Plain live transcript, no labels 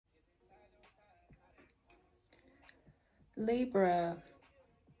Libra,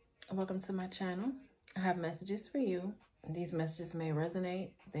 welcome to my channel. I have messages for you. These messages may resonate,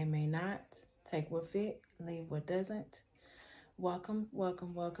 they may not. Take what fit, leave what doesn't. Welcome,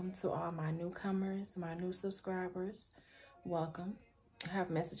 welcome, welcome to all my newcomers, my new subscribers. Welcome. I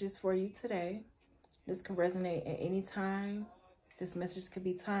have messages for you today. This can resonate at any time. This message could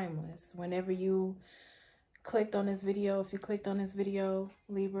be timeless. Whenever you clicked on this video, if you clicked on this video,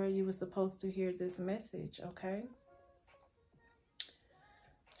 Libra, you were supposed to hear this message, okay?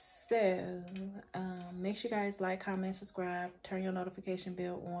 So, make sure you guys like, comment, subscribe, turn your notification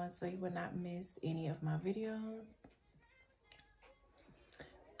bell on so you will not miss any of my videos.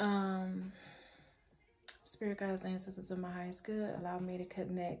 Spirit guides, ancestors of my highest good, allow me to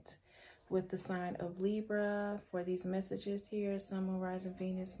connect with the sign of Libra for these messages here. Sun, Moon, Rising,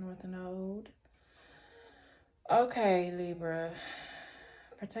 Venus, North and Node. Okay, Libra.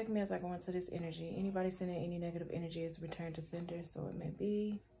 Protect me as I go into this energy. Anybody sending any negative energy is returned to sender, so it may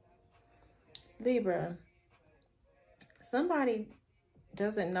be. Libra, somebody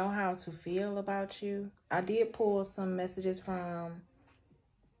doesn't know how to feel about you. I did pull some messages from,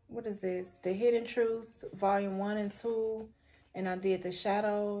 what is this? The Hidden Truth, Volume 1 and 2. And I did the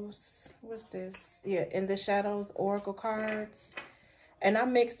Shadows. What's this? Yeah, in the Shadows Oracle cards. And I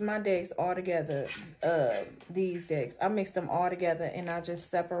mixed my decks all together. These decks. I mixed them all together and I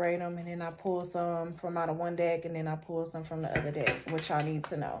just separate them. And then I pull some from out of one deck. And then I pull some from the other deck, which y'all need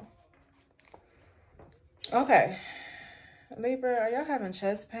to know. Okay, Libra, are y'all having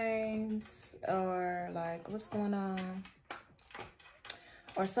chest pains or like what's going on?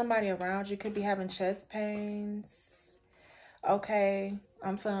 Or somebody around you could be having chest pains. Okay,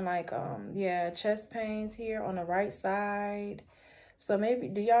 I'm feeling like, yeah, chest pains here on the right side. So maybe,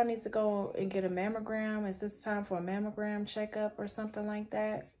 do y'all need to go and get a mammogram? Is this time for a mammogram checkup or something like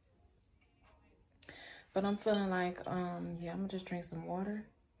that? But I'm feeling like, yeah, I'm gonna just drink some water.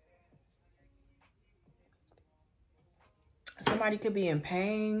 Somebody could be in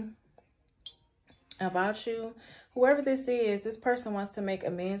pain about you. Whoever this is, this person wants to make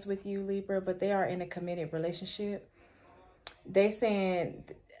amends with you, Libra, but they are in a committed relationship. They saying,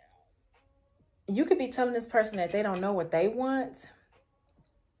 you could be telling this person that they don't know what they want.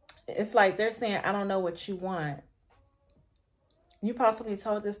 It's like they're saying, I don't know what you want. You possibly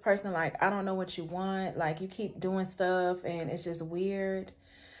told this person, like, I don't know what you want. Like, you keep doing stuff and it's just weird.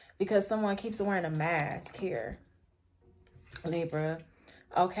 Because someone keeps wearing a mask here. Libra,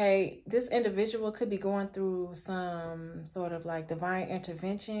 okay, this individual could be going through some sort of like divine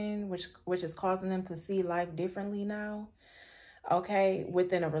intervention, which is causing them to see life differently now, okay,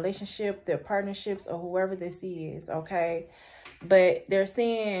 within a relationship, their partnerships, or whoever this is, okay, but they're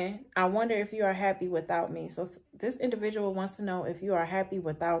saying, I wonder if you are happy without me. So this individual wants to know if you are happy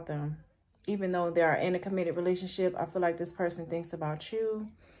without them, even though they are in a committed relationship. I feel like this person thinks about you.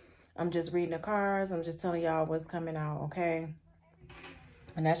 I'm just reading the cards. I'm just telling y'all what's coming out, okay?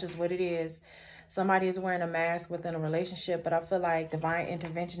 And that's just what it is. Somebody is wearing a mask within a relationship, but I feel like divine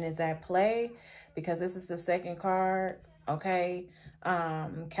intervention is at play because this is the second card, okay?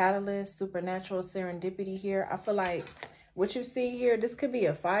 Catalyst, supernatural, serendipity here. I feel like what you see here, this could be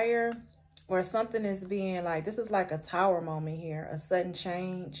a fire or something is being like, this is like a tower moment here, a sudden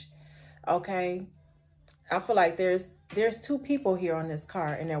change, okay? I feel like there's two people here on this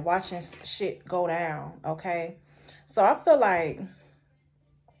card and they're watching shit go down, okay? So I feel like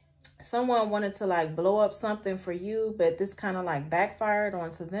someone wanted to like blow up something for you, but this kind of like backfired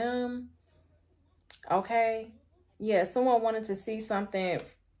onto them, okay? Yeah, someone wanted to see something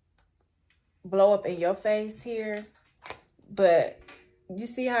blow up in your face here, but you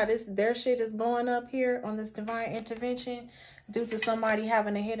see how their shit is blowing up here on this divine intervention due to somebody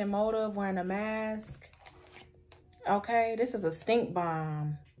having a hidden motive, wearing a mask. Okay, this is a stink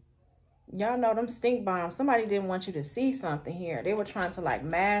bomb. Y'all know them stink bombs. Somebody didn't want you to see something here. They were trying to like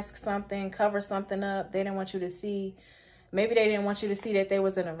mask something, cover something up. They didn't want you to see. Maybe they didn't want you to see that they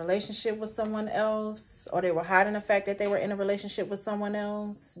was in a relationship with someone else, or they were hiding the fact that they were in a relationship with someone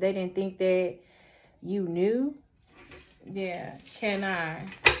else. They didn't think that you knew. Yeah, can I?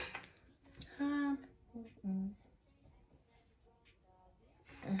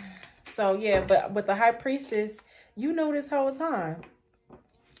 So yeah, but with the High Priestess, you knew this whole time.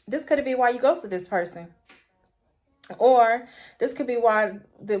 This could be why you ghosted this person. Or this could be why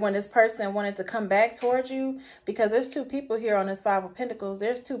when this person wanted to come back towards you, because there's two people here on this Five of Pentacles.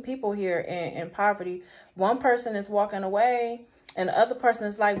 There's two people here in poverty. One person is walking away and the other person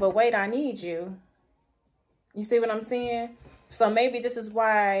is like, but wait, I need you. You see what I'm saying? So maybe this is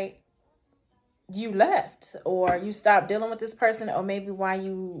why you left, or you stopped dealing with this person, or maybe why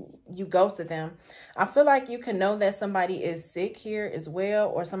you ghosted them. I feel like you can know that somebody is sick here as well,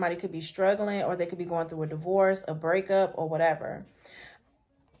 or somebody could be struggling, or they could be going through a divorce, a breakup, or whatever.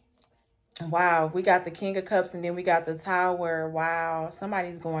 Wow, we got the King of Cups, and then we got the Tower. Wow,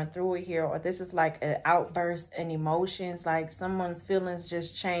 somebody's going through it here, or this is like an outburst in emotions, like someone's feelings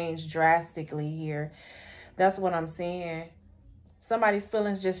just changed drastically here. That's what I'm seeing. Somebody's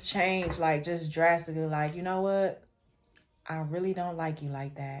feelings just changed, like just drastically, like, you know what? I really don't like you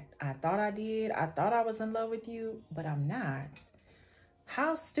like that. I thought I did. I thought I was in love with you, but I'm not.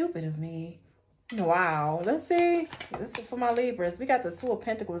 How stupid of me. Wow. Let's see. This is for my Libras. We got the Two of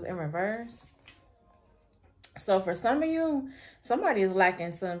Pentacles in reverse. So for some of you, somebody is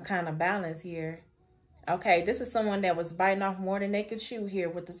lacking some kind of balance here. Okay, this is someone that was biting off more than they could chew here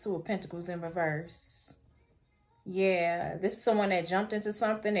with the Two of Pentacles in reverse. Yeah, this is someone that jumped into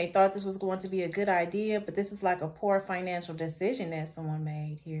something. They thought this was going to be a good idea, but this is like a poor financial decision that someone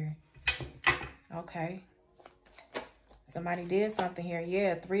made here. Okay. Somebody did something here.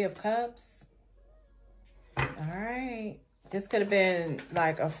 Yeah, Three of Cups. All right. This could have been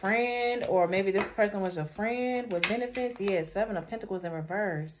like a friend, or maybe this person was a friend with benefits. Yeah, Seven of Pentacles in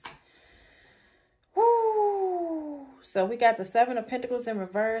reverse. Woo! So we got the Seven of Pentacles in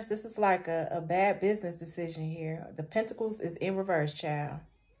reverse. This is like a bad business decision here. The Pentacles is in reverse, child.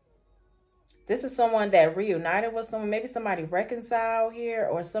 This is someone that reunited with someone. Maybe somebody reconciled here,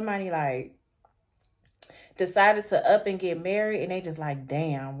 or somebody like decided to up and get married, and they just like,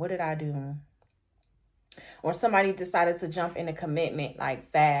 damn, what did I do? Or somebody decided to jump in a commitment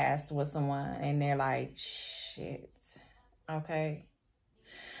like fast with someone, and they're like, shit. Okay.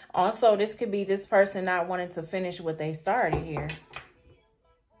 Also, this could be this person not wanting to finish what they started here.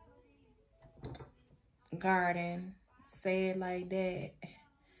 Garden. Say it like that,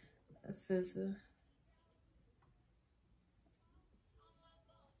 sister.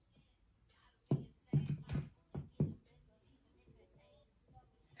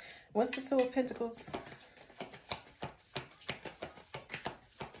 What's the Two of Pentacles?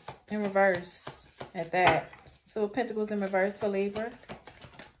 In reverse at that. Two of Pentacles in reverse for Libra.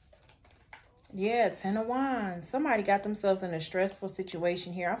 Yeah, Ten of Wands. Somebody got themselves in a stressful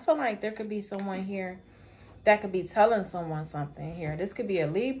situation here. I feel like there could be someone here that could be telling someone something here. This could be a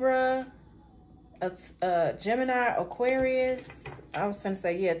Libra, a Gemini, Aquarius. I was going to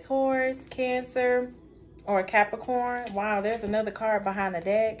say, yeah, Taurus, Cancer, or a Capricorn. Wow, there's another card behind the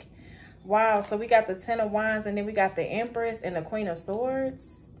deck. Wow, so we got the Ten of Wands, and then we got the Empress and the Queen of Swords.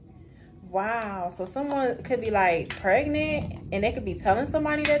 Wow, so someone could be like pregnant, and they could be telling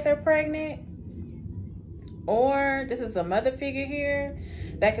somebody that they're pregnant. Or this is a mother figure here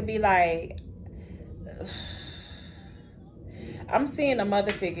that could be like, I'm seeing a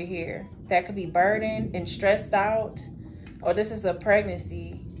mother figure here that could be burdened and stressed out. Or this is a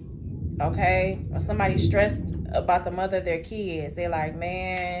pregnancy, okay? Or somebody stressed about the mother of their kids. They're like,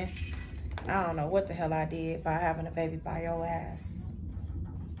 man, I don't know what the hell I did by having a baby by your ass.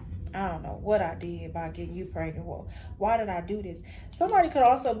 I don't know what I did by getting you pregnant. Well, why did I do this? Somebody could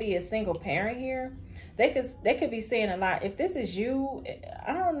also be a single parent here. They could be saying a lot. If this is you,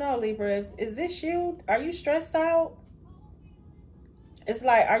 I don't know, Libra. Is this you? Are you stressed out? It's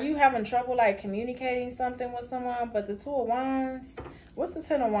like, are you having trouble like communicating something with someone? But the Two of Wands, what's the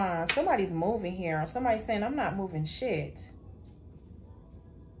Ten of Wands? Somebody's moving here. Or somebody's saying, I'm not moving shit.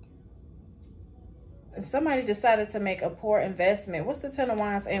 Somebody decided to make a poor investment. What's the Ten of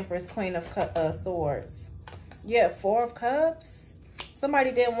Wands, Empress, Queen of Swords? Yeah, Four of Cups.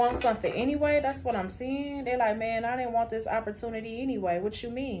 Somebody didn't want something anyway. That's what I'm seeing. They're like, man, I didn't want this opportunity anyway. What you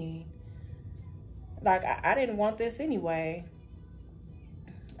mean? Like, I didn't want this anyway.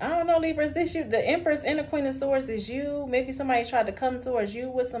 I don't know, Libra. Is this you? The Empress and the Queen of Swords is you. Maybe somebody tried to come towards you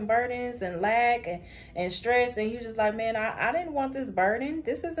with some burdens and lack and stress. And you just like, man, I didn't want this burden.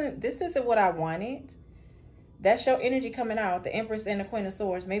 This isn't what I wanted. That's your energy coming out. The Empress and the Queen of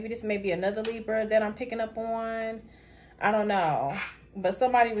Swords. Maybe this may be another Libra that I'm picking up on. I don't know. But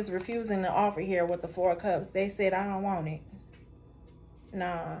somebody was refusing the offer here with the Four of Cups. They said, I don't want it.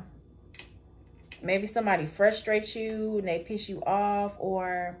 Nah. Maybe somebody frustrates you and they piss you off.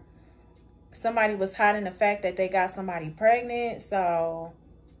 Or somebody was hiding the fact that they got somebody pregnant. So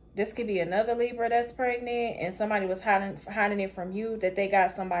this could be another Libra that's pregnant. And somebody was hiding it from you that they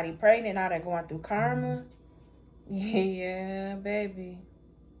got somebody pregnant. Now they're going through karma. Yeah, baby.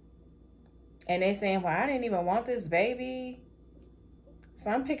 And they saying, well, I didn't even want this baby. So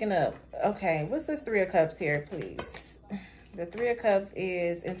I'm picking up, okay, what's this Three of Cups here, please? The Three of Cups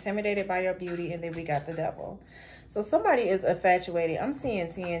is intimidated by your beauty, and then we got the Devil. So somebody is infatuated. I'm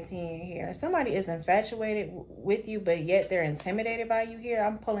seeing 10 here. Somebody is infatuated with you, but yet they're intimidated by you here.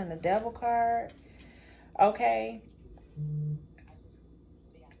 I'm pulling the devil card. Okay.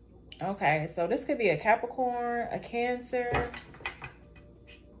 Okay, so this could be a Capricorn, a Cancer.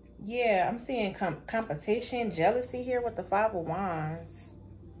 Yeah, I'm seeing competition, jealousy here with the 5 of Wands.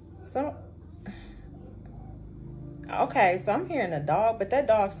 So, okay, so I'm hearing a dog, but that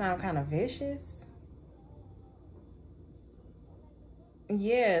dog sounds kind of vicious.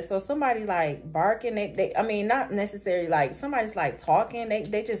 Yeah, so somebody like barking. I mean, not necessarily like somebody's like talking.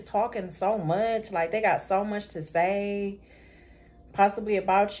 They just talking so much. Like they got so much to say, possibly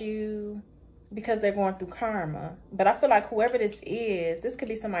about you, because they're going through karma. But I feel like whoever this could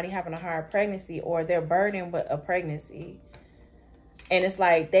be somebody having a hard pregnancy, or they're burdened with a pregnancy. And it's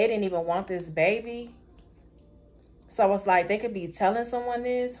like they didn't even want this baby. So it's like they could be telling someone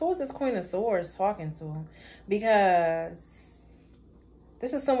this. Who is this Queen of Swords talking to? Because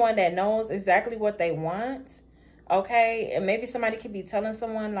this is someone that knows exactly what they want. Okay, and maybe somebody could be telling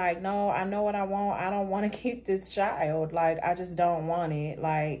someone like, no, I know what I want. I don't want to keep this child. Like, I just don't want it.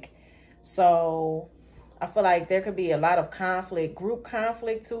 Like, so I feel like there could be a lot of conflict, group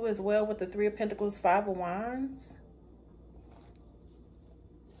conflict too, as well, with the 3 of Pentacles, 5 of Wands.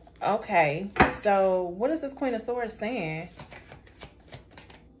 Okay, so what is this Queen of Swords saying?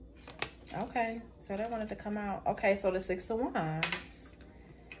 Okay, so they wanted to come out. Okay, so the 6 of Wands.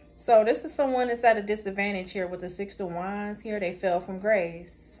 So this is someone that's at a disadvantage here with the 6 of Wands here. They fell from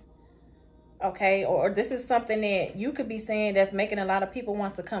grace. Okay, or this is something that you could be saying that's making a lot of people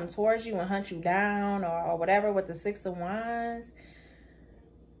want to come towards you and hunt you down, or whatever, with the 6 of Wands.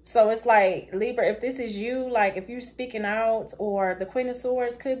 So it's like, Libra, if this is you, like if you're speaking out, or the Queen of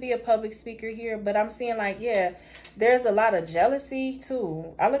Swords could be a public speaker here, but I'm seeing like, yeah, there's a lot of jealousy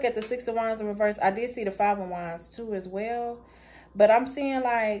too. I look at the 6 of Wands in reverse. I did see the 5 of Wands too as well. But I'm seeing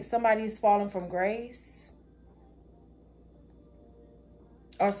like somebody's falling from grace,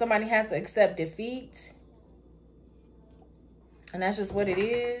 or somebody has to accept defeat. And that's just what it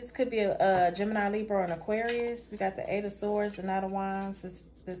is. Could be a Gemini, Libra, or an Aquarius. We got the 8 of Swords, the 9 of Wands,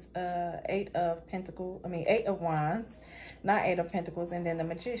 this 8 of Pentacles. I mean, 8 of Wands, not 8 of Pentacles, and then the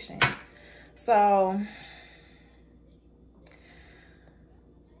Magician. So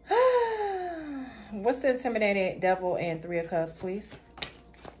what's the intimidated devil and 3 of Cups, please?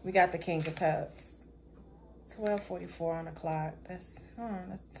 We got the King of Cups. 12:44 on the clock. That's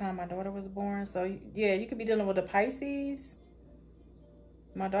the time my daughter was born. So yeah, you could be dealing with a Pisces.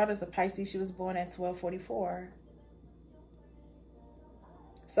 My daughter's a Pisces. She was born at 12:44.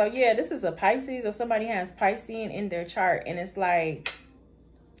 So yeah, this is a Pisces, or somebody has Piscean in their chart, and it's like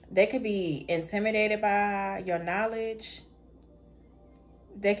they could be intimidated by your knowledge.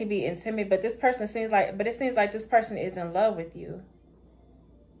 They could be intimidated, but this person seems like, it seems like this person is in love with you.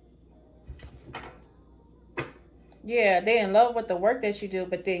 Yeah, they're in love with the work that you do,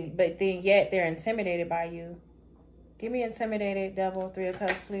 but then yet they're intimidated by you. Give me intimidated devil, 3 of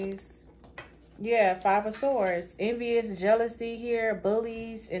Cups, please. Yeah, 5 of Swords. Envious, jealousy here,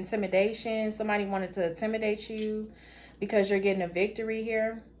 bullies, intimidation. Somebody wanted to intimidate you because you're getting a victory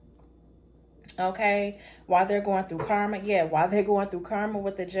here. Okay, while they're going through karma. Yeah, while they're going through karma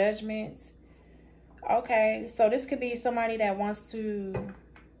with the judgments. Okay, so this could be somebody that wants to...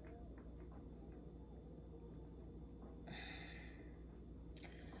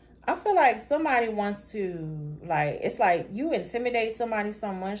 I feel like somebody wants to, like, it's like you intimidate somebody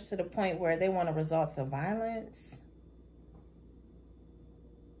so much to the point where they want to resort to violence.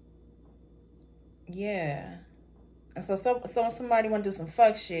 Yeah. So somebody want to do some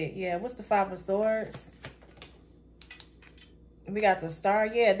fuck shit. Yeah, what's the 5 of Swords? We got the Star.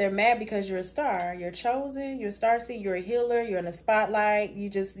 Yeah, they're mad because you're a star. You're chosen. You're a starseed. You're a healer. You're in the spotlight.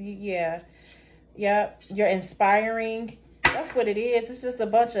 Yeah. Yep. You're inspiring. That's what it is. It's just a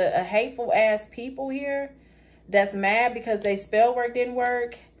bunch of hateful ass people here that's mad because they spell work didn't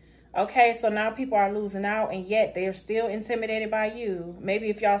work. Okay, so now people are losing out, and yet they're still intimidated by you. Maybe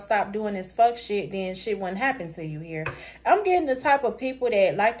if y'all stop doing this fuck shit, then shit wouldn't happen to you here. I'm getting the type of people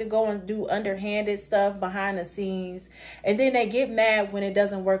that like to go and do underhanded stuff behind the scenes, and then they get mad when it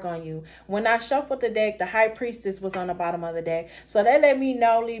doesn't work on you. When I shuffled the deck, the High Priestess was on the bottom of the deck. So that let me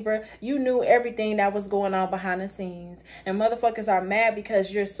know, Libra, you knew everything that was going on behind the scenes. And motherfuckers are mad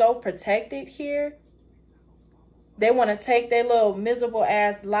because you're so protected here. They want to take their little miserable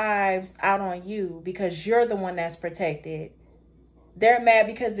ass lives out on you because you're the one that's protected. They're mad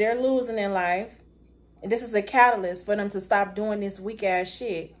because they're losing in life. And this is a catalyst for them to stop doing this weak ass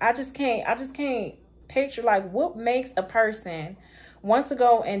shit. I just can't picture, like, what makes a person Want to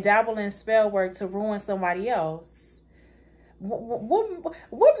go and dabble in spell work to ruin somebody else.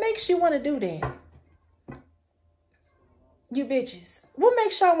 What makes you want to do that? You bitches. What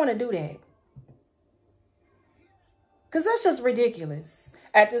makes y'all want to do that? Because that's just ridiculous.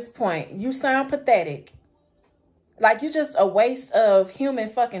 At this point, you sound pathetic. Like you're just a waste of human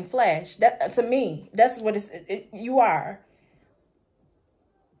fucking flesh. That, to me, that's what you are.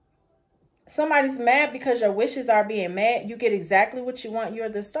 Somebody's mad because your wishes are being met. You get exactly what you want. You're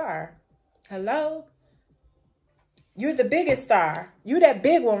the star. Hello? You're the biggest star. You that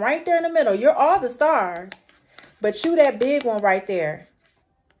big one right there in the middle. You're all the stars. But you that big one right there.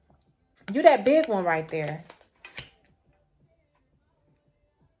 You that big one right there.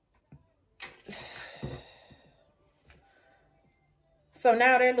 So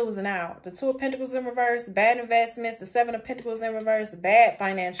now they're losing out. The Two of Pentacles in reverse, bad investments. The Seven of Pentacles in reverse, bad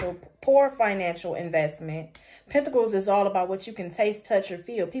financial, poor financial investment. Pentacles is all about what you can taste, touch, or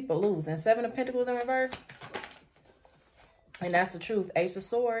feel. People lose. And Seven of Pentacles in reverse. And that's the truth. Ace of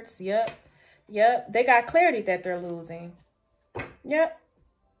Swords. Yep. Yep. They got clarity that they're losing. Yep.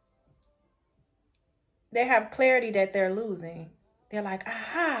 They have clarity that they're losing. They're like,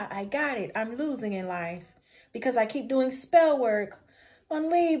 aha, I got it. I'm losing in life because I keep doing spell work on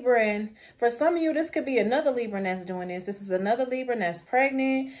Libra. And for some of you, this could be another Libra that's doing this. This is another Libra that's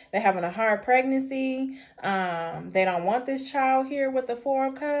pregnant. They're having a hard pregnancy. They don't want this child here with the Four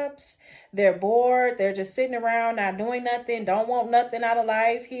of Cups. They're bored. They're just sitting around, not doing nothing. Don't want nothing out of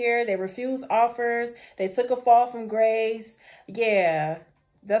life here. They refuse offers. They took a fall from grace. Yeah,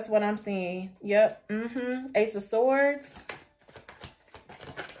 that's what I'm seeing. Yep. Ace of Swords.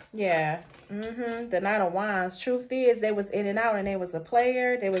 Yeah. The Knight of Wands. Truth is, they was in and out, and they was a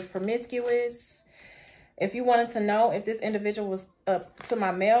player. They was promiscuous. If you wanted to know if this individual was to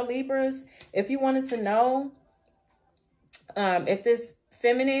my male Libras, if you wanted to know if this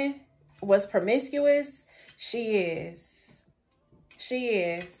feminine was promiscuous, she is. She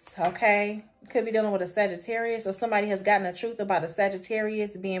is. Okay. Could be dealing with a Sagittarius, or somebody has gotten the truth about a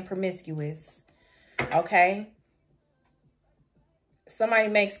Sagittarius being promiscuous. Okay. Somebody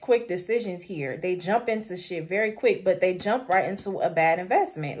makes quick decisions here. They jump into shit very quick, but they jump right into a bad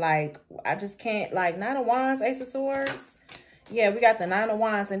investment. Like, I just can't, like, Nine of Wands, Ace of Swords. Yeah, we got the Nine of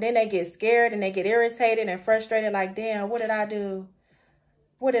Wands, and then they get scared and they get irritated and frustrated. Like, damn, what did I do?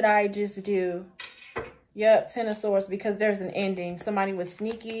 What did I just do? Yep, Ten of Swords, because there's an ending. Somebody was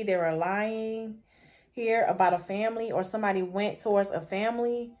sneaky. They were lying here about a family, or somebody went towards a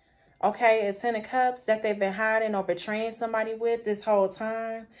family. Okay, it's Ten of Cups that they've been hiding or betraying somebody with this whole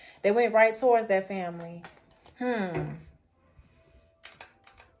time. They went right towards that family.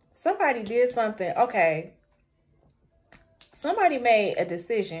 Somebody did something. Okay. Somebody made a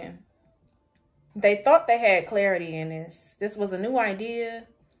decision. They thought they had clarity in this. This was a new idea.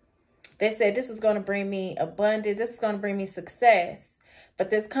 They said, this is going to bring me abundance. This is going to bring me success.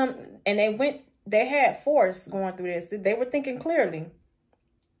 But this and they had force going through this. They were thinking clearly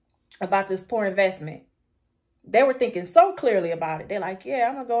about this poor investment. They were thinking so clearly about it. They're like, yeah,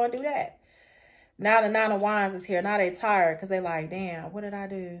 I'm going to go and do that. Now the Nine of Wands is here. Now they tired because they like, damn, what did I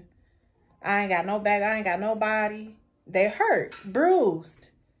do? I ain't got no back. I ain't got nobody. They hurt,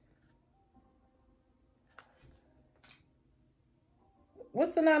 bruised.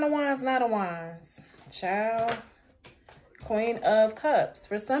 What's the Nine of Wands? Nine of Wands. Child. Queen of Cups.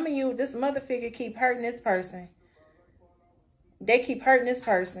 For some of you, this mother figure keep hurting this person. They keep hurting this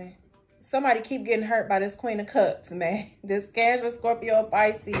person. Somebody keep getting hurt by this Queen of Cups, man. This Cancer, Scorpio,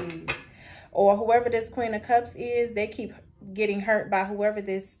 Pisces, or whoever this Queen of Cups is, they keep getting hurt by whoever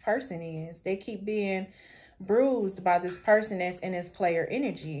this person is. They keep being bruised by this person that's in this player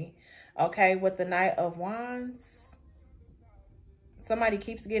energy. Okay, with the Knight of Wands, somebody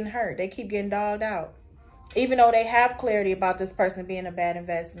keeps getting hurt. They keep getting dogged out. Even though they have clarity about this person being a bad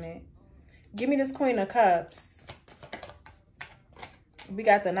investment. Give me this Queen of Cups. We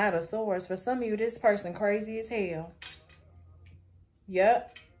got the Knight of Swords. For some of you, this person crazy as hell.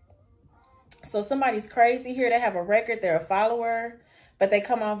 Yep. So somebody's crazy here. They have a record. They're a follower. But they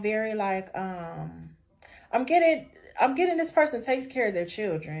come off very like, I'm getting this person takes care of their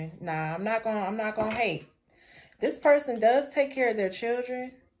children. Nah, I'm not gonna hate. This person does take care of their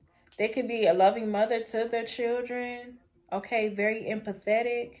children. They could be a loving mother to their children. Okay, very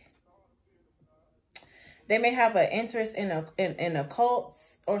empathetic. They may have an interest in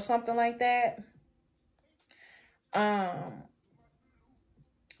occults or something like that. But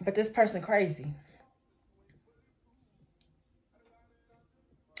this person crazy.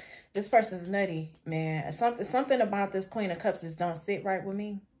 This person's nutty, man. Something about this Queen of Cups just don't sit right with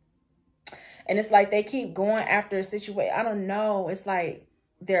me. And it's like they keep going after a situation. I don't know. It's like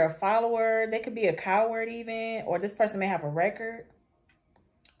they're a follower. They could be a coward even. Or this person may have a record.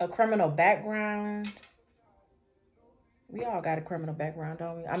 A criminal background. We all got a criminal background,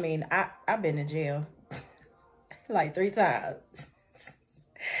 don't we? I mean, I've been in jail like 3 times.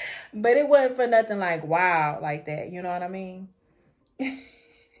 But it wasn't for nothing like wow like that. You know what I mean?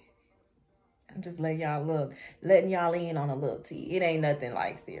 I'm just letting y'all in on a little tea. It ain't nothing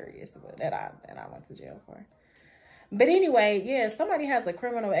like serious, but that I went to jail for. But anyway, yeah, somebody has a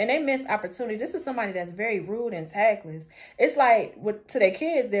criminal and they miss opportunity. This is somebody that's very rude and tactless. It's like to their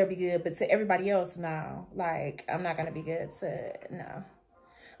kids they'll be good, but to everybody else, no. Like, I'm not gonna be good to no.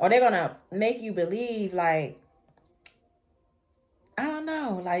 Or they're gonna make you believe, like, I don't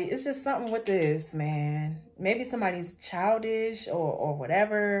know, like it's just something with this, man. Maybe somebody's childish or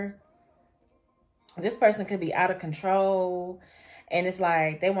whatever. This person could be out of control, and it's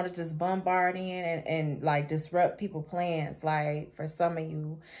like they want to just bombard in and like disrupt people's plans. Like for some of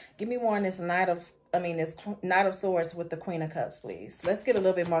you, give me more on this Knight of Swords with the Queen of Cups, please. Let's get a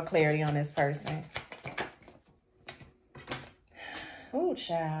little bit more clarity on this person. Oh,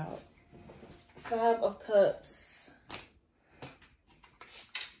 child. 5 of Cups.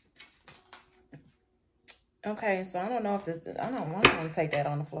 Okay, so I don't know if this, I don't want to take that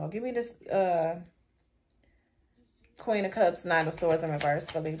on the floor. Give me this Queen of Cups, Knight of Swords in reverse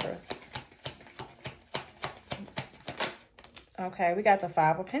for Libra. Okay, we got the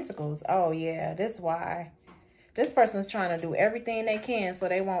 5 of Pentacles. Oh, yeah, this is why. This person's trying to do everything they can so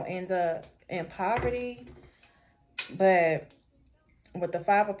they won't end up in poverty. But with the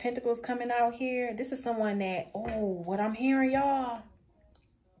 5 of Pentacles coming out here, this is someone that, oh, what I'm hearing, y'all.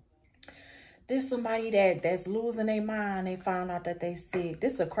 This is somebody that's losing their mind. They found out that they sick.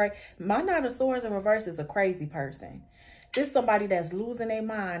 This is a crazy. My Knight of Swords in reverse is a crazy person. This is somebody that's losing their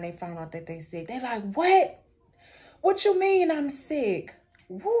mind. They found out that they sick. They like, what? What you mean I'm sick?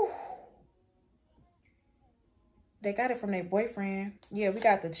 Woo. They got it from their boyfriend. Yeah, we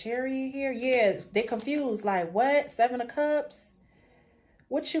got the Chariot here. Yeah, they confused. Like, what? 7 of Cups?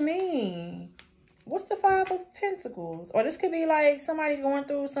 What you mean? What's the 5 of Pentacles? Or this could be like somebody going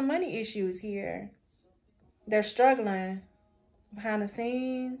through some money issues here. They're struggling behind the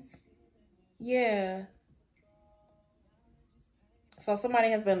scenes. Yeah. So somebody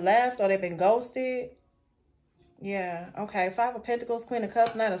has been left or they've been ghosted. Yeah. Okay. 5 of Pentacles, Queen of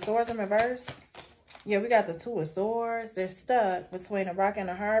Cups, Knight of Swords in reverse. Yeah, we got the 2 of Swords. They're stuck between a rock and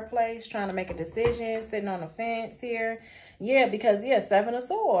a hard place, trying to make a decision, sitting on the fence here. Yeah, because, yeah, 7 of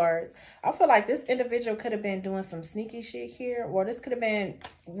Swords. I feel like this individual could have been doing some sneaky shit here. Or this could have been,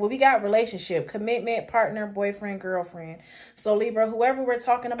 well, we got relationship, commitment, partner, boyfriend, girlfriend. So, Libra, whoever we're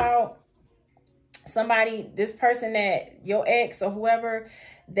talking about, somebody, this person that your ex or whoever,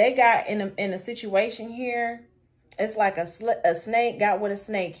 they got in a situation here. It's like a snake got with a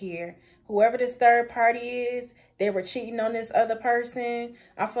snake here. Whoever this third party is, they were cheating on this other person.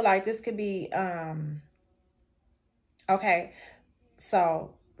 I feel like this could be, okay,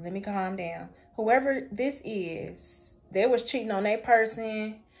 so let me calm down. Whoever this is, they was cheating on their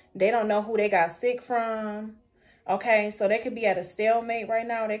person. They don't know who they got sick from. Okay, so they could be at a stalemate right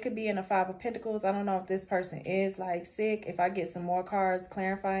now. They could be in a 5 of Pentacles. I don't know if this person is like sick. If I get some more cards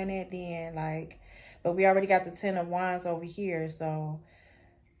clarifying it, then like, but we already got the 10 of Wands over here. So,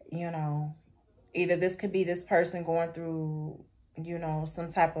 you know, either this could be this person going through, you know,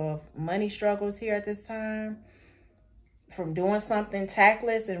 some type of money struggles here at this time from doing something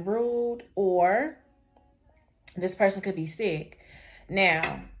tactless and rude, or this person could be sick.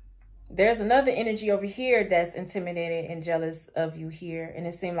 Now, there's another energy over here that's intimidated and jealous of you here. And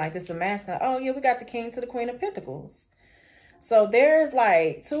it seemed like this is masculine. Oh, yeah, we got the King to the Queen of Pentacles. So there's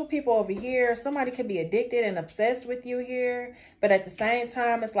like 2 people over here. Somebody could be addicted and obsessed with you here. But at the same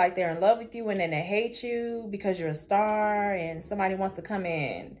time, it's like they're in love with you and then they hate you because you're a star and somebody wants to come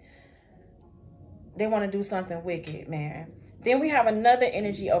in. They want to do something wicked, man. Then we have another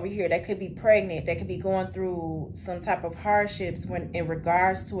energy over here that could be pregnant. That could be going through some type of hardships when in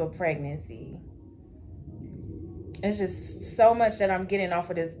regards to a pregnancy. It's just so much that I'm getting off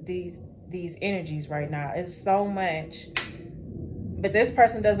of these energies right now. It's so much. But this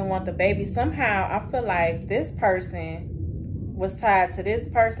person doesn't want the baby. Somehow, I feel like this person was tied to this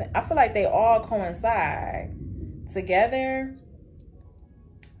person. I feel like they all coincide together.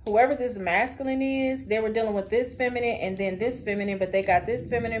 Whoever this masculine is, they were dealing with this feminine and then this feminine, but they got this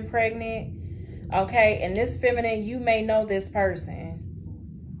feminine pregnant. Okay, and this feminine, you may know this person.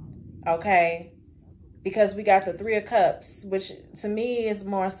 Okay. because we got the Three of Cups, which to me is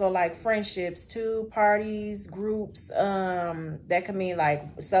more so like friendships, too, parties, groups. That could mean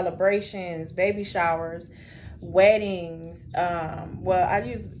like celebrations, baby showers, weddings. Well, I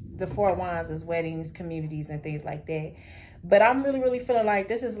use the Four of Wands as weddings, communities, and things like that. But I'm really feeling like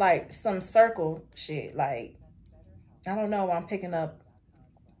this is like some circle shit. Like, I don't know. I'm picking up.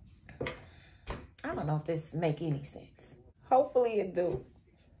 I don't know if this make any sense. Hopefully it do.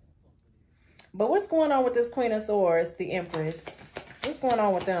 But what's going on with this Queen of Swords, the Empress? What's going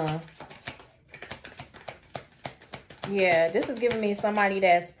on with them? Yeah, this is giving me somebody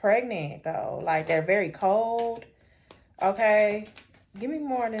that's pregnant, though. Like, they're very cold. Okay. Give me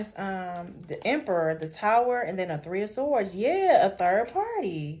more of this. The Emperor, the Tower, and then a Three of Swords. Yeah, a third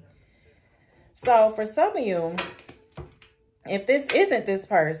party. So, for some of you, if this isn't this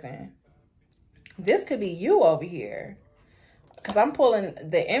person, this could be you over here. Because I'm pulling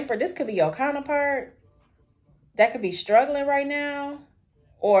the Emperor. This could be your counterpart that could be struggling right now.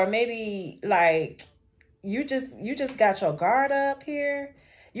 Or maybe like you just got your guard up here.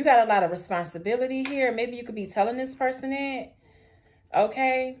 You got a lot of responsibility here. Maybe you could be telling this person that.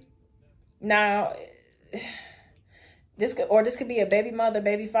 Okay. Now, this could be a baby mother,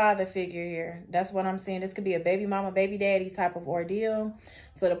 baby father figure here. That's what I'm saying. This could be a baby mama, baby daddy type of ordeal,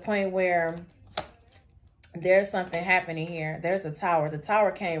 to the point where there's something happening here. There's a Tower. The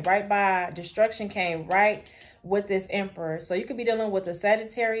Tower came right by. Destruction came right with this Emperor. So you could be dealing with a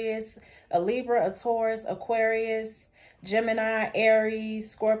Sagittarius, a Libra, a Taurus, Aquarius, Gemini, Aries,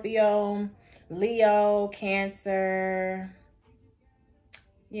 Scorpio, Leo, Cancer.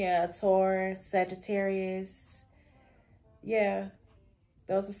 Yeah, Taurus, Sagittarius. Yeah,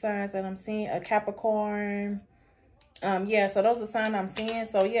 those are signs that I'm seeing. A Capricorn. Yeah, so those are signs I'm seeing.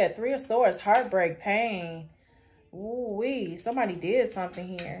 So, yeah, Three of Swords, heartbreak, pain. Ooh-wee, somebody did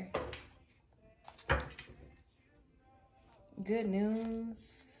something here. Good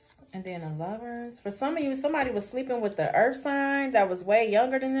news. And then a Lovers. For some of you, somebody was sleeping with the Earth sign that was way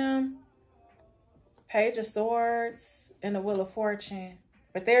younger than them. Page of Swords and the Wheel of Fortune.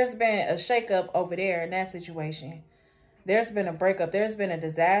 But there's been a shakeup over there in that situation. There's been a breakup. There's been a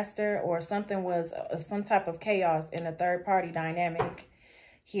disaster, or something was some type of chaos in a third party dynamic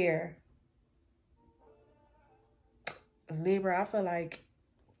here. Libra, I feel like,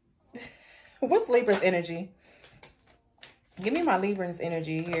 what's Libra's energy? Give me my Libra's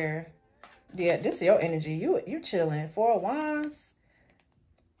energy here. Yeah, this is your energy. You chilling. Four of Wands.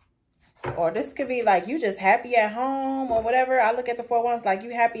 Or this could be like you just happy at home or whatever. I look at the Four of Wands like you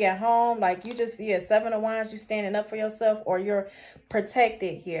happy at home. Like you just, yeah, Seven of Wands, you standing up for yourself, or you're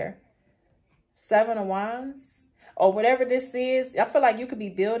protected here. Seven of Wands. Or whatever this is. I feel like you could be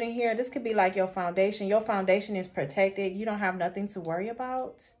building here. This could be like your foundation. Your foundation is protected. You don't have nothing to worry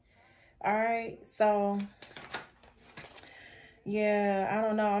about. All right. So, yeah, I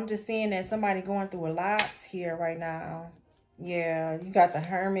don't know. I'm just seeing that somebody going through a lot here right now. Yeah, you got the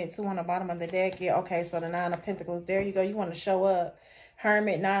Hermit, 2 on the bottom of the deck. Yeah, okay, so the 9 of Pentacles. There you go. You want to show up.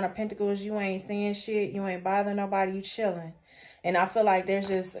 Hermit, 9 of Pentacles. You ain't seeing shit. You ain't bothering nobody. You chilling. And I feel like there's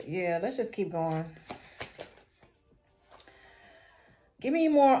just, yeah, let's just keep going. Give me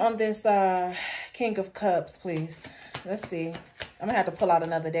more on this King of Cups, please. Let's see. I'm going to have to pull out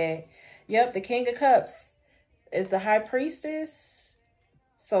another deck. Yep, the King of Cups is the High Priestess.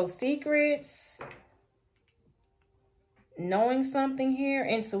 So secrets. Knowing something here,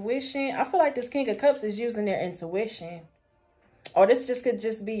 intuition. I feel like this King of Cups is using their intuition. Or this just could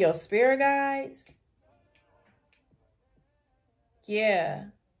just be your spirit guides. Yeah.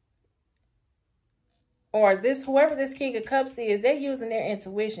 Or this, whoever this King of Cups is, they're using their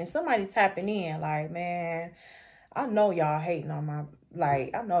intuition. Somebody tapping in like, man, I know y'all hating on my,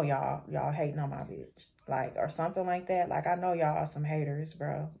 like, I know y'all hating on my bitch. Like, or something like that. Like, I know y'all are some haters,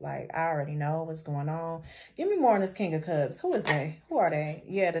 bro. Like, I already know what's going on. Give me more on this King of Cups. Who is they? Who are they?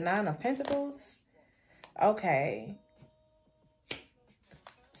 Yeah, the 9 of Pentacles. Okay.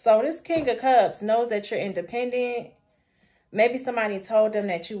 So, this King of Cups knows that you're independent. Maybe somebody told them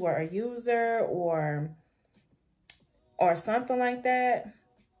that you were a user or something like that.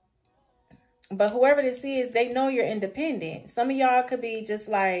 But whoever this is, they know you're independent. Some of y'all could be just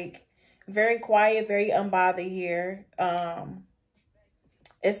like very quiet, very unbothered here.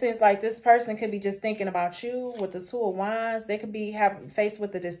 It seems like this person could be just thinking about you with the 2 of Wands. They could be faced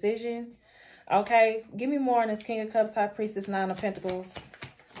with a decision. Okay, give me more on this King of Cups, High Priestess, 9 of Pentacles.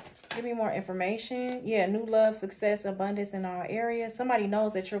 Give me more information. Yeah, new love, success, abundance in all areas. Somebody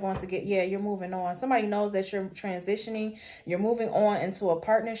knows that you're going to get, yeah, you're moving on. Somebody knows that you're transitioning. You're moving on into a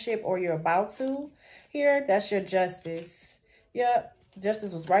partnership, or you're about to. Here, that's your Justice. Yep.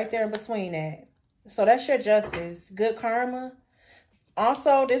 Justice was right there in between that. So that's your justice. Good karma.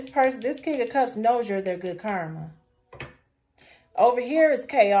 Also, this King of Cups knows you're their good karma. Over here is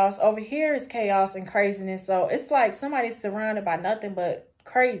chaos. Over here is chaos and craziness. So it's like somebody's surrounded by nothing but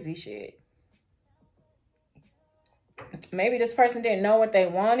crazy shit. Maybe this person didn't know what they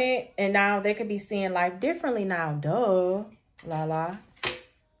wanted, and now they could be seeing life differently now. Duh. La la.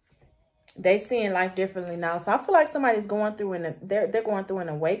 They seeing life differently now. So I feel like somebody's going through they're going through an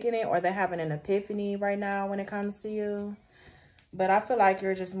awakening, or they're having an epiphany right now when it comes to you. But I feel like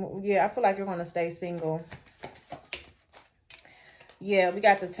you're just, yeah, I feel like you're going to stay single. Yeah, we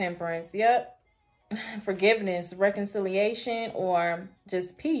got the Temperance. Yep. Forgiveness, reconciliation, or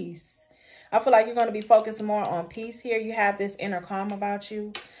just peace. I feel like you're going to be focused more on peace here. You have this inner calm about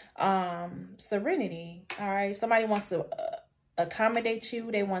you. Serenity. All right. Somebody wants to accommodate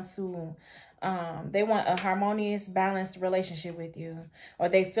you. They want a harmonious, balanced relationship with you. Or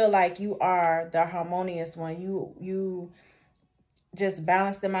they feel like you are the harmonious one. You just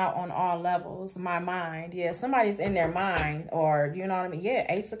balance them out on all levels. My mind. Yeah, somebody's in their mind, or you know what I mean? Yeah,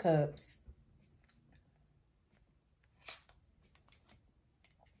 Ace of Cups.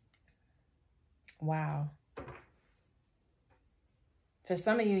 Wow. For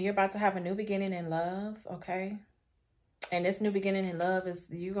some of you, you're about to have a new beginning in love, okay? And this new beginning in love is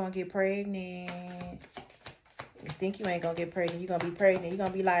you're going to get pregnant. You think you ain't going to get pregnant. You're going to be pregnant. You're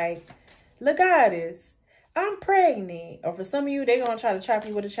going to be like, look, goddess, I'm pregnant. Or for some of you, they're going to try to trap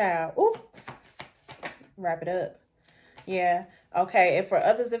you with a child. Ooh. Wrap it up. Yeah. Okay. And for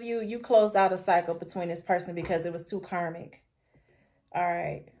others of you, you closed out a cycle between this person because it was too karmic. All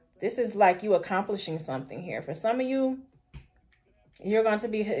right. This is like you accomplishing something here. For some of you, you're going to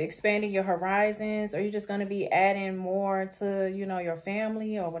be expanding your horizons, or you're just going to be adding more to, you know, your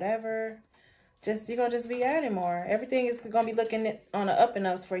family or whatever. You're going to just be adding more. Everything is going to be looking on the up and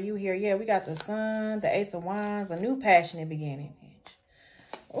ups for you here. Yeah, we got the Sun, the Ace of Wands, a new passionate beginning.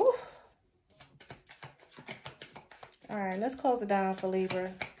 Ooh. All right, let's close it down for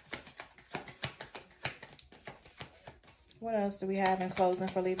Libra. What else do we have in closing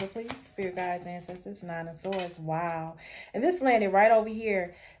for Libra, please? Spirit guides, ancestors, Nine of Swords. Wow. And this landed right over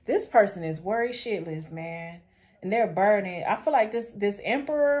here. This person is worried shitless, man. And they're burning. I feel like this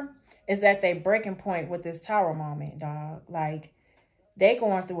Emperor is at their breaking point with this Tower moment, dog. Like, they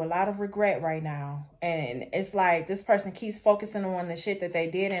going through a lot of regret right now. And it's like this person keeps focusing on the shit that they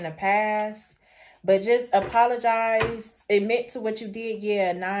did in the past. But just apologize, admit to what you did.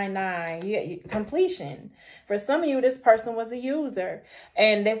 Yeah, 9-9. Yeah, completion. For some of you, this person was a user.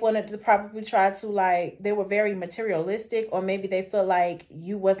 And they wanted to probably try to, like, they were very materialistic. Or maybe they feel like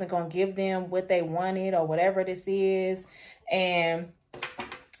you wasn't going to give them what they wanted or whatever this is. And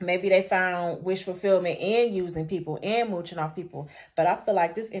maybe they found wish fulfillment in using people and mooching off people. But I feel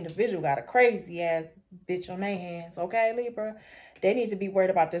like this individual got a crazy ass bitch on their hands. Okay, Libra? They need to be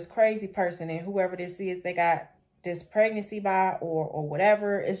worried about this crazy person and whoever this is they got this pregnancy by or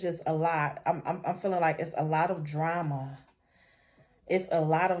whatever. It's just a lot. I'm feeling like it's a lot of drama. It's a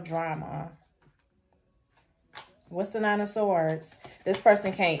lot of drama. What's the Nine of Swords? This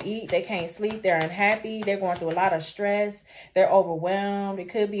person can't eat. They can't sleep. They're unhappy. They're going through a lot of stress. They're overwhelmed. It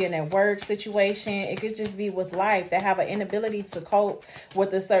could be in their work situation. It could just be with life. They have an inability to cope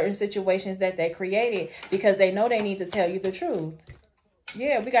with the certain situations that they created because they know they need to tell you the truth.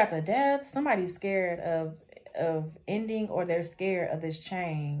 Yeah, we got the Death. Somebody's scared of ending, or they're scared of this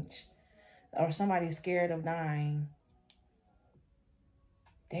change. Or somebody's scared of dying.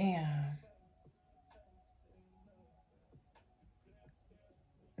 Damn.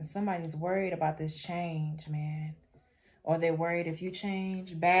 And somebody's worried about this change, man. Or they're worried if you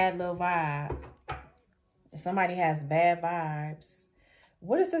change, bad little vibe. If somebody has bad vibes.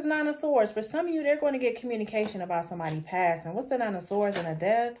 What is this Nine of Swords? For some of you, they're going to get communication about somebody passing. What's the Nine of Swords and a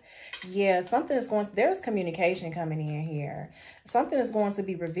Death? Yeah, there's communication coming in here. Something is going to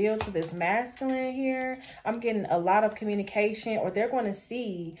be revealed to this masculine here. I'm getting a lot of communication, or they're going to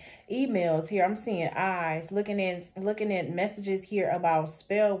see emails here. I'm seeing eyes looking at messages here about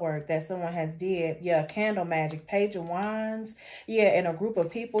spell work that someone has did. Yeah, candle magic, Page of Wands. Yeah, and a group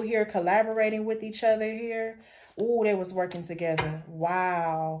of people here collaborating with each other here. Ooh, they was working together.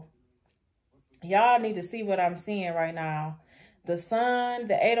 Wow. Y'all need to see what I'm seeing right now. The Sun,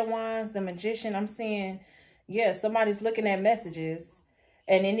 the Eight of Wands, the Magician. I'm seeing, yeah, somebody's looking at messages.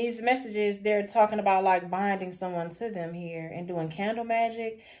 And in these messages, they're talking about like binding someone to them here and doing candle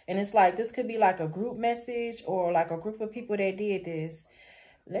magic. And it's like, this could be like a group message or like a group of people that did this.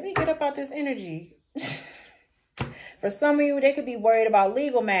 Let me get up out this energy. For some of you, they could be worried about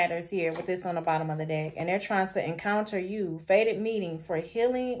legal matters here with this on the bottom of the deck. And they're trying to encounter you. Fated meeting for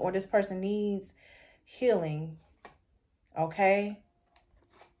healing, or this person needs healing. Okay?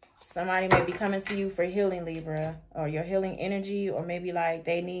 Somebody may be coming to you for healing, Libra, or your healing energy, or maybe like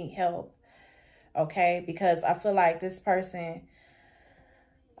they need help. Okay? Because I feel like this person,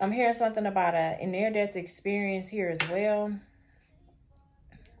 I'm hearing something about a near-death experience here as well.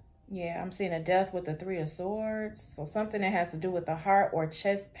 Yeah, I'm seeing a death with the 3 of Swords. So something that has to do with the heart or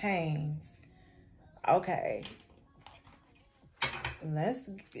chest pains. Okay.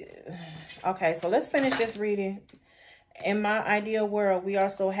 Okay, so let's finish this reading. In my ideal world, we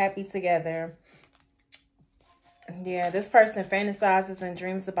are so happy together. Yeah, this person fantasizes and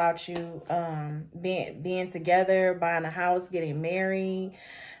dreams about you being together, buying a house, getting married,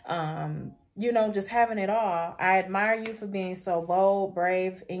 you know, just having it all. I admire you for being so bold,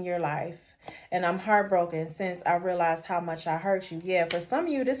 brave in your life. And I'm heartbroken since I realized how much I hurt you. Yeah, for some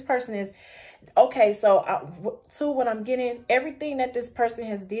of you, this person is... Okay, so what I'm getting, everything that this person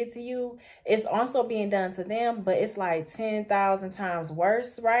has did to you is also being done to them, but it's like 10,000 times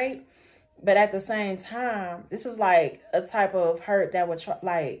worse, right? But at the same time, this is like a type of hurt that would try,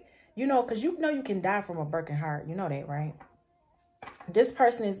 like, you know, because you know you can die from a broken heart. You know that, right? This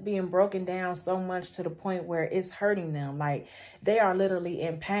person is being broken down so much to the point where it's hurting them. Like, they are literally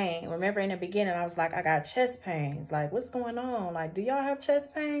in pain. Remember in the beginning, I was like, I got chest pains. Like, what's going on? Like, do y'all have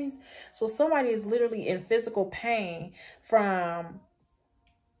chest pains? So somebody is literally in physical pain from...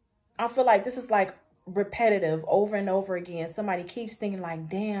 I feel like this is like repetitive over and over again. Somebody keeps thinking like,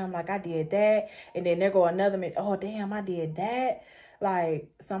 damn, like I did that. And then there go another minute, oh, damn, I did that. Like,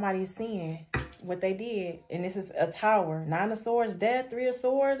 somebody's seeing what they did. And this is a Tower. 9 of Swords, Death, 3 of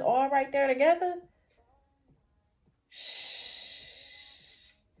Swords, all right there together. Shh.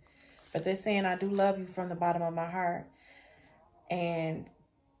 But they're saying, I do love you from the bottom of my heart. And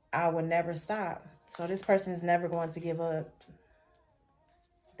I will never stop. So this person is never going to give up.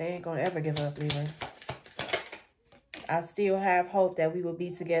 They ain't going to ever give up, Libra. I still have hope that we will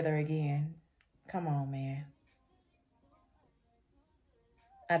be together again. Come on, man.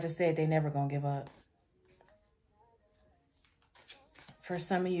 I just said they never going to give up. For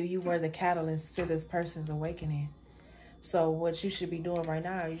some of you, you were the catalyst to this person's awakening. So what you should be doing right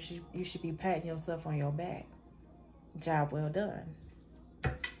now, you should be patting yourself on your back. Job well done.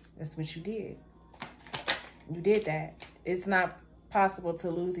 That's what you did. You did that. It's not possible to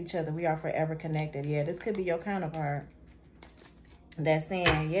lose each other. We are forever connected. Yeah, this could be your counterpart that's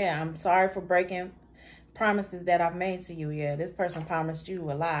saying, yeah, I'm sorry for breaking promises that I've made to you. Yeah, this person promised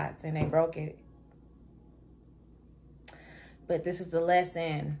you a lot and they broke it. But this is the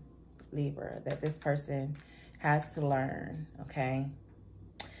lesson, Libra, that this person has to learn, okay?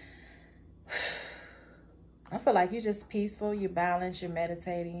 I feel like you're just peaceful, you're balanced, you're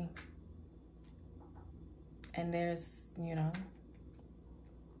meditating. And there's, you know,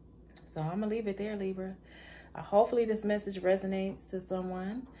 so I'm going to leave it there, Libra. Hopefully this message resonates to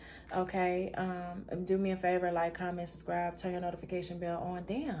someone. Okay. Do me a favor, like, comment, subscribe, turn your notification bell on.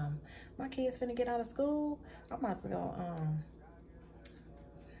 Damn, my kids finna get out of school. I'm about to go.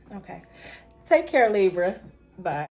 Okay. Take care, Libra. Bye.